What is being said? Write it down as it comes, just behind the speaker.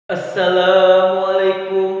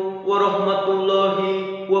Assalamualaikum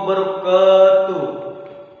warahmatullahi wabarakatuh.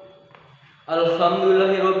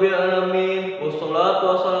 Alhamdulillahirabbil alamin.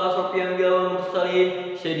 Wassalatu wassalamu ala asyrofil anbiya'i wal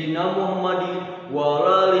mursalin sayyidina Muhammadin wa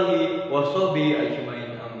ala alihi washabihi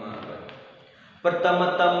ajmain. Amma ba'd.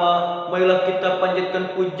 Pertama-tama, marilah kita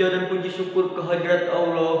panjatkan puja dan puji syukur kehadirat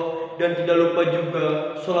Allah, dan tidak lupa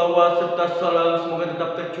juga sholawat serta salam semoga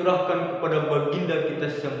tetap tercurahkan kepada baginda kita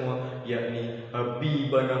semua, yakni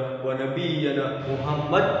Habibana wa Nabiyana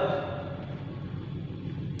Muhammad.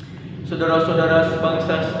 Saudara-saudara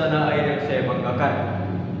sebangsa setanah air yang saya banggakan,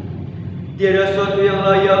 tiada sesuatu yang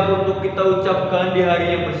layak untuk kita ucapkan di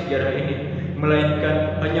hari yang bersejarah ini,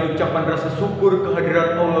 melainkan hanya ucapan rasa syukur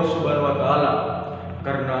kehadirat Allah Subhanahu wa Ta'ala,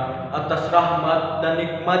 karena atas rahmat dan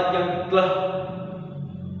nikmat yang telah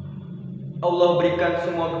Allah berikan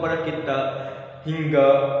semua kepada kita, hingga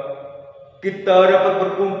kita dapat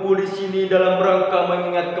berkumpul di sini dalam rangka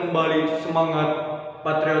mengingat kembali semangat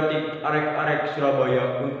patriotik arek-arek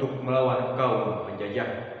Surabaya untuk melawan kaum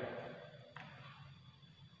penjajah,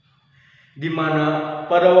 di mana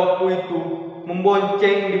pada waktu itu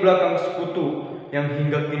membonceng di belakang sekutu, yang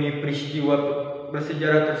hingga kini peristiwa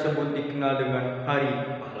bersejarah tersebut dikenal dengan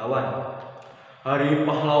Hari Pahlawan. Hari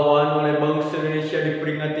Pahlawan oleh bangsa Indonesia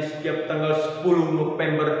diperingati setiap tanggal 10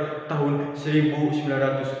 November tahun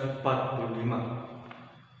 1945.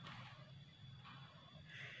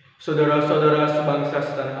 Saudara-saudara sebangsa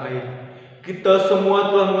setanah air, kita semua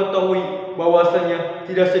telah mengetahui bahwasanya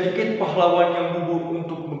tidak sedikit pahlawan yang gugur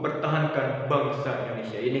untuk mempertahankan bangsa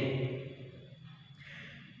Indonesia ini.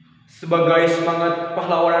 Sebagai semangat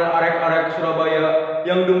pahlawanan arek-arek Surabaya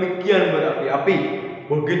yang demikian berapi-api,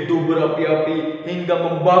 begitu berapi-api hingga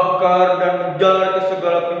membakar dan menjalar ke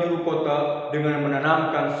segala penjuru kota dengan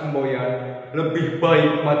menanamkan semboyan, lebih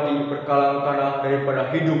baik mati berkalang tanah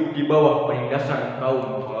daripada hidup di bawah penindasan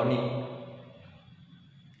kaum koloni.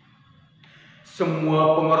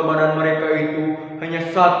 Semua pengorbanan mereka itu hanya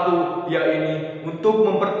satu, yakni untuk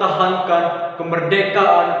mempertahankan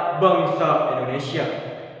kemerdekaan bangsa Indonesia.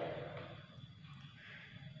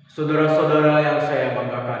 Saudara-saudara yang saya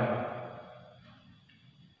banggakan,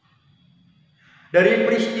 dari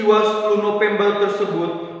peristiwa 10 November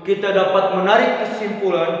tersebut, kita dapat menarik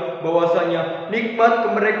kesimpulan bahwasanya nikmat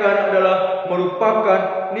kemerdekaan adalah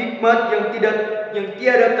merupakan nikmat yang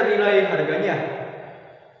tiada ternilai harganya.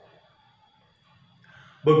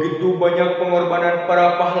 Begitu banyak pengorbanan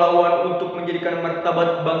para pahlawan untuk menjadikan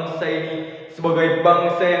martabat bangsa ini sebagai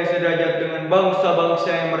bangsa yang sederajat dengan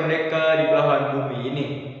bangsa-bangsa yang merdeka di belahan bumi ini.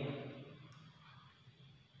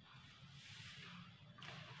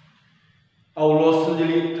 Allah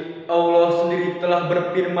sendiri telah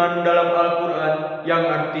berfirman dalam Al-Quran yang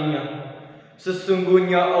artinya,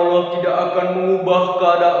 sesungguhnya Allah tidak akan mengubah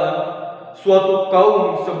keadaan suatu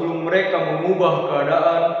kaum sebelum mereka mengubah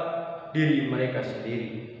keadaan diri mereka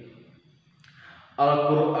sendiri.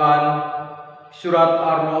 Al-Quran Surat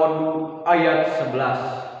Ar-Ra'd ayat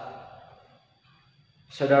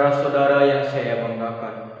 11. Saudara-saudara yang saya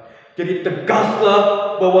banggakan, jadi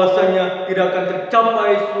tegaslah bahwasanya tidak akan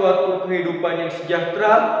tercapai suatu kehidupan yang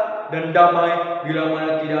sejahtera dan damai bila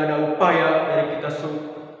mana tidak ada upaya dari kita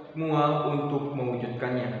semua untuk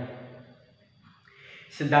mewujudkannya.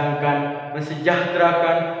 Sedangkan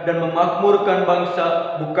mensejahterakan dan memakmurkan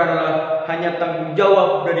bangsa bukanlah hanya tanggung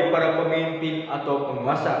jawab dari para pemimpin atau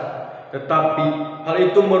penguasa, tetapi hal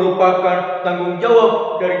itu merupakan tanggung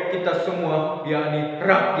jawab dari kita semua, yakni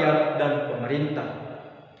rakyat dan pemerintah.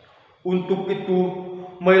 Untuk itu,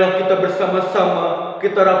 marilah kita bersama-sama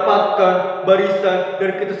kita rapatkan barisan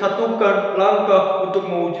dan kita satukan langkah untuk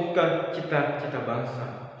mewujudkan cita-cita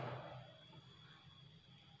bangsa.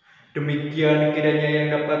 Demikian kiranya yang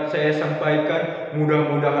dapat saya sampaikan,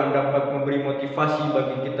 mudah-mudahan dapat memberi motivasi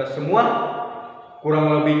bagi kita semua. Kurang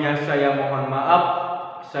lebihnya saya mohon maaf.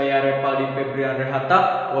 Saya Repaldi Febrian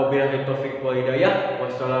Rehata. Wabillahi taufiq wal hidayah.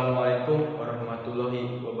 Wassalamualaikum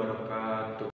warahmatullahi wabarakatuh.